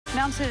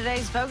Now to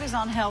today's Focus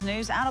on Health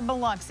news out of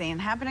Biloxi, and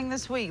happening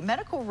this week,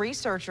 medical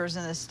researchers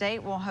in the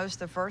state will host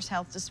the first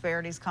Health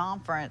Disparities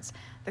Conference.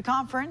 The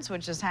conference,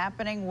 which is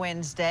happening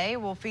Wednesday,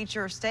 will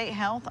feature State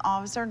Health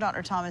Officer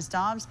Dr. Thomas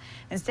Dobbs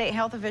and State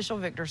Health Official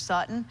Victor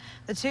Sutton.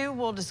 The two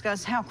will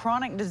discuss how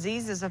chronic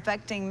diseases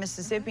affecting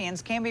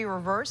Mississippians can be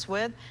reversed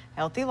with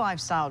healthy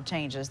lifestyle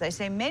changes. They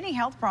say many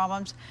health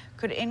problems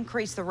could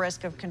increase the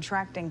risk of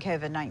contracting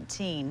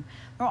COVID-19.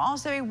 There will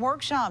also be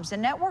workshops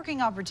and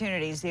networking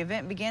opportunities. The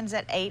event begins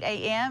at 8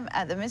 a.m.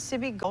 at the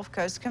Mississippi Gulf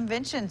Coast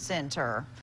Convention Center.